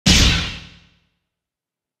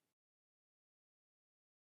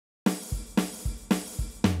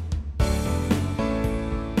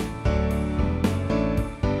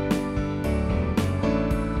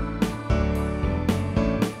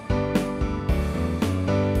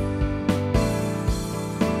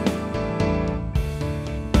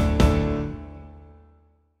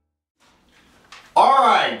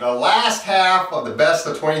last half of the best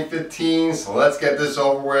of 2015, so let's get this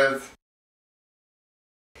over with.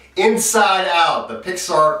 Inside Out, the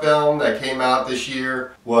Pixar film that came out this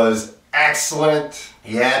year, was excellent.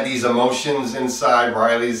 He had these emotions inside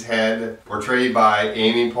Riley's head, portrayed by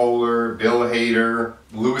Amy Poehler, Bill Hader,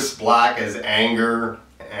 Louis Black as anger,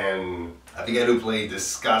 and I forget who played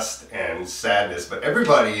disgust and sadness, but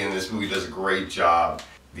everybody in this movie does a great job.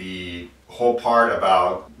 The whole part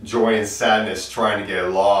about joy and sadness trying to get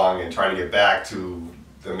along and trying to get back to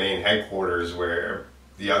the main headquarters where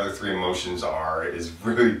the other three emotions are is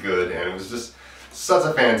really good, and it was just such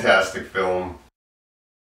a fantastic film.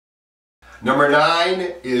 Number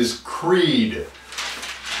 9 is Creed.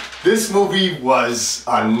 This movie was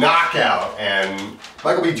a knockout, and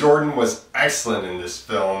Michael B. Jordan was excellent in this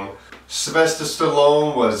film. Sylvester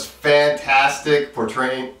Stallone was fantastic,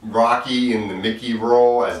 portraying Rocky in the Mickey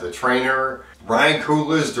role as the trainer. Ryan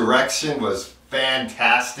Coogler's direction was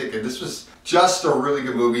fantastic, and this was just a really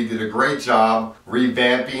good movie. Did a great job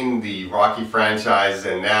revamping the Rocky franchise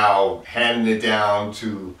and now handing it down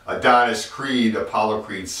to Adonis Creed, Apollo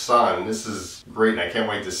Creed's son. This is great, and I can't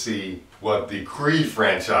wait to see what the Creed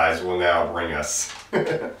franchise will now bring us.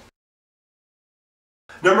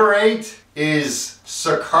 Number 8 is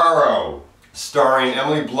Sicario, starring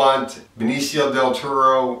Emily Blunt, Benicio del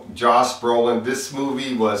Toro, Josh Brolin. This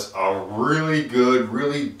movie was a really good,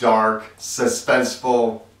 really dark,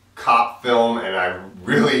 suspenseful cop film, and I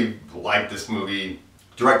really liked this movie.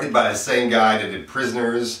 Directed by the same guy that did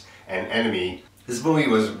Prisoners and Enemy. This movie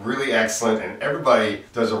was really excellent, and everybody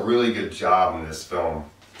does a really good job in this film.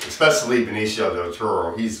 Especially Benicio del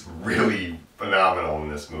Toro. He's really phenomenal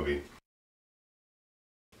in this movie.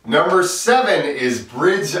 Number 7 is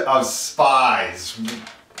Bridge of Spies.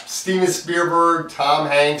 Steven Spielberg, Tom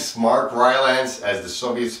Hanks, Mark Rylance as the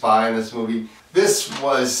Soviet spy in this movie. This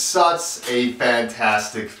was such a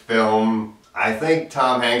fantastic film. I think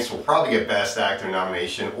Tom Hanks will probably get Best Actor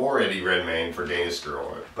nomination, or Eddie Redmayne for Danish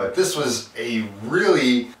Girl. But this was a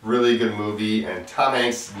really, really good movie, and Tom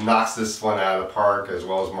Hanks knocks this one out of the park, as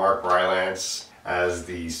well as Mark Rylance as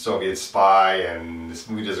the Soviet spy, and this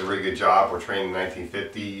movie does a really good job portraying the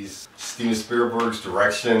 1950s. Steven Spielberg's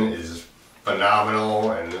direction is phenomenal,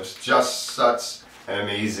 and it's just such an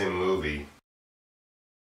amazing movie.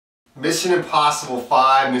 Mission Impossible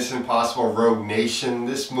 5, Mission Impossible Rogue Nation.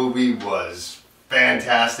 This movie was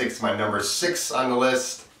fantastic. It's my number 6 on the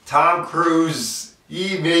list. Tom Cruise,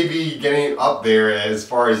 he may be getting up there as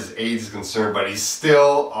far as his age is concerned, but he's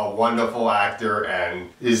still a wonderful actor, and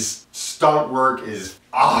his stunt work is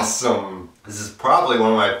awesome. This is probably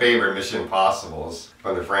one of my favorite Mission Impossibles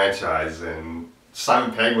from the franchise, and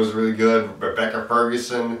Simon Pegg was really good. Rebecca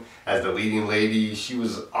Ferguson as the leading lady, she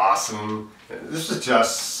was awesome. This was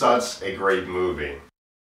just such a great movie.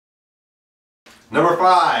 Number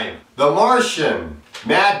 5, The Martian.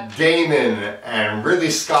 Matt Damon and Ridley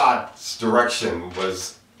Scott's direction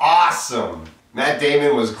was awesome. Matt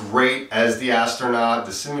Damon was great as the astronaut.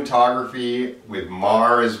 The cinematography with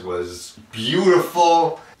Mars was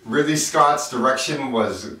beautiful. Ridley Scott's direction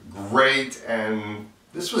was great, and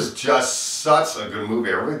this was just such a good movie.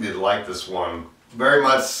 I really did like this one. Very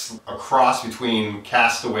much a cross between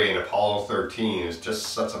Castaway and Apollo 13. It's just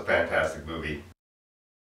such a fantastic movie.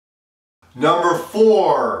 Number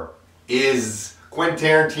 4 is Quentin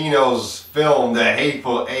Tarantino's film, The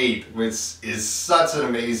Hateful Eight, which is such an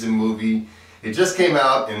amazing movie. It just came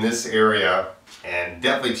out in this area, and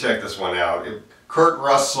definitely check this one out. Kurt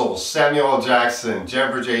Russell, Samuel L. Jackson,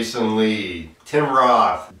 Jennifer Jason Leigh, Tim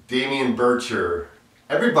Roth, Damian Bircher.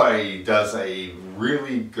 Everybody does a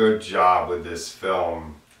really good job with this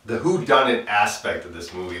film. The whodunit aspect of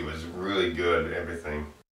this movie was really good, everything.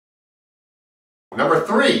 Number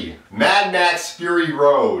 3, Mad Max Fury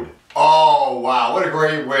Road. Oh wow, what a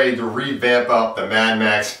great way to revamp up the Mad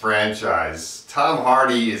Max franchise. Tom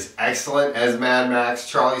Hardy is excellent as Mad Max.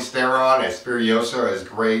 Charlize Theron as Furiosa is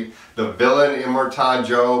great. The villain, Immortan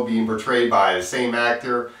Joe, being portrayed by the same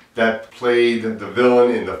actor that played the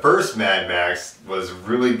villain in the first Mad Max, was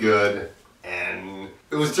really good. And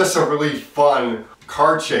it was just a really fun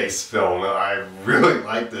car chase film. I really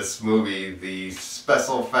like this movie. The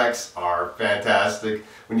special effects are fantastic.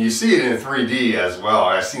 When you see it in 3D as well,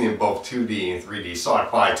 I've seen it in both 2D and 3D, saw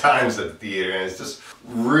it 5 times at the theater, and it's just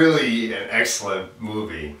really an excellent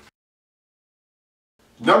movie.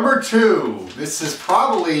 Number 2, this is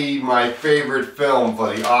probably my favorite film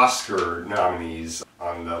for the Oscar nominees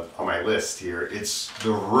on my list here. It's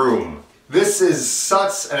The Room. This is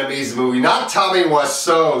such an amazing movie. Not Tommy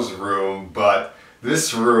Wiseau's Room, but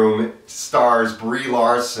this Room stars Brie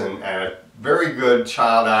Larson and a very good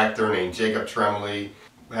child actor named Jacob Tremblay.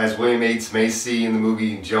 Has William H. Macy in the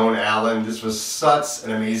movie, Joan Allen. This was such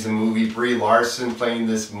an amazing movie. Brie Larson playing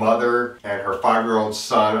this mother, and her 5-year-old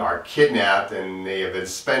son are kidnapped, and they have been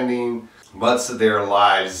spending months of their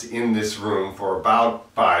lives in this room for about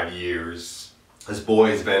 5 years. This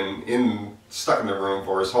boy has been stuck in the room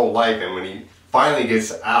for his whole life, and when he finally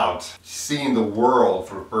gets out, seeing the world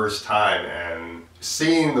for the first time and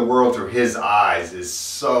seeing the world through his eyes is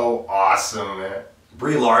so awesome.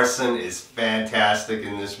 Brie Larson is fantastic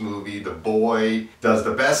in this movie. The boy does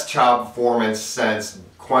the best child performance since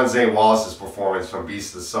Quincy Wallace's performance from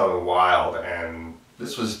Beasts of the Southern Wild, and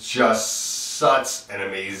this was just such an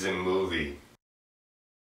amazing movie.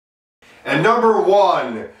 And number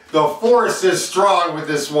 1, the Force is strong with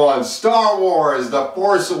this one. Star Wars, The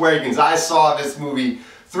Force Awakens. I saw this movie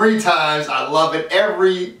 3 times. I love it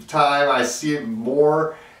every time. I see it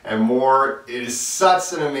more and more. It is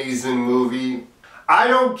such an amazing movie. I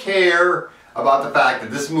don't care about the fact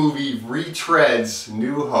that this movie retreads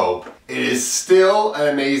New Hope. It is still an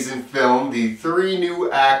amazing film. The 3 new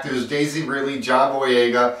actors, Daisy Ridley, John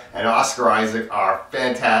Boyega, and Oscar Isaac, are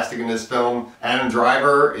fantastic in this film. Adam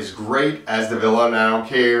Driver is great as the villain. I don't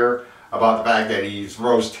care about the fact that he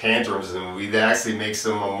throws tantrums in the movie. That actually makes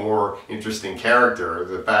him a more interesting character.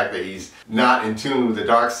 The fact that he's not in tune with the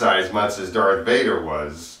dark side as much as Darth Vader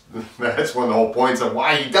was. That's one of the whole points of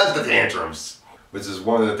why he does the tantrums, which is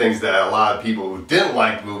one of the things that a lot of people who didn't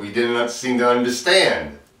like the movie didn't seem to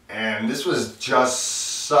understand. And this was just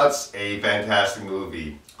such a fantastic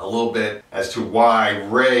movie. A little bit as to why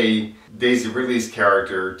Rey, Daisy Ridley's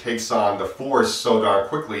character, takes on the Force so darn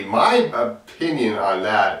quickly. My opinion on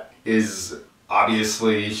that is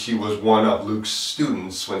obviously she was one of Luke's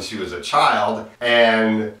students when she was a child,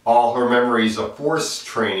 and all her memories of Force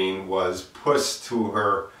training was pushed to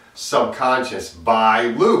her subconscious by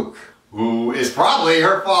Luke, who is probably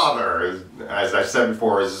her father. As I've said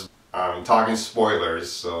before, is talking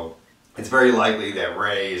spoilers, so it's very likely that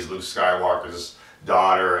Rey is Luke Skywalker's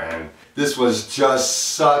daughter, and this was just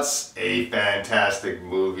such a fantastic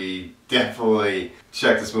movie. Definitely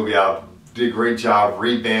check this movie out. Did a great job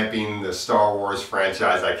revamping the Star Wars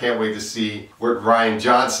franchise. I can't wait to see what Rian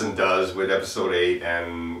Johnson does with Episode 8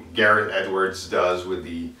 and Gareth Edwards does with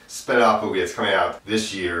the spin-off movie that's coming out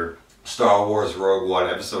this year. Star Wars Rogue One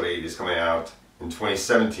Episode 8 is coming out in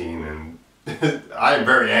 2017, and I'm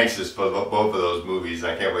very anxious for both of those movies.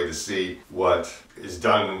 I can't wait to see what is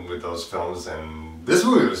done with those films, and this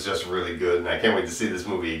movie was just really good, and I can't wait to see this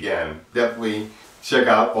movie again. Definitely check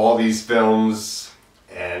out all these films,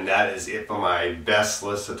 and that is it for my best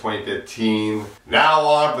list of 2015. Now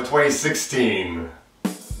on for 2016.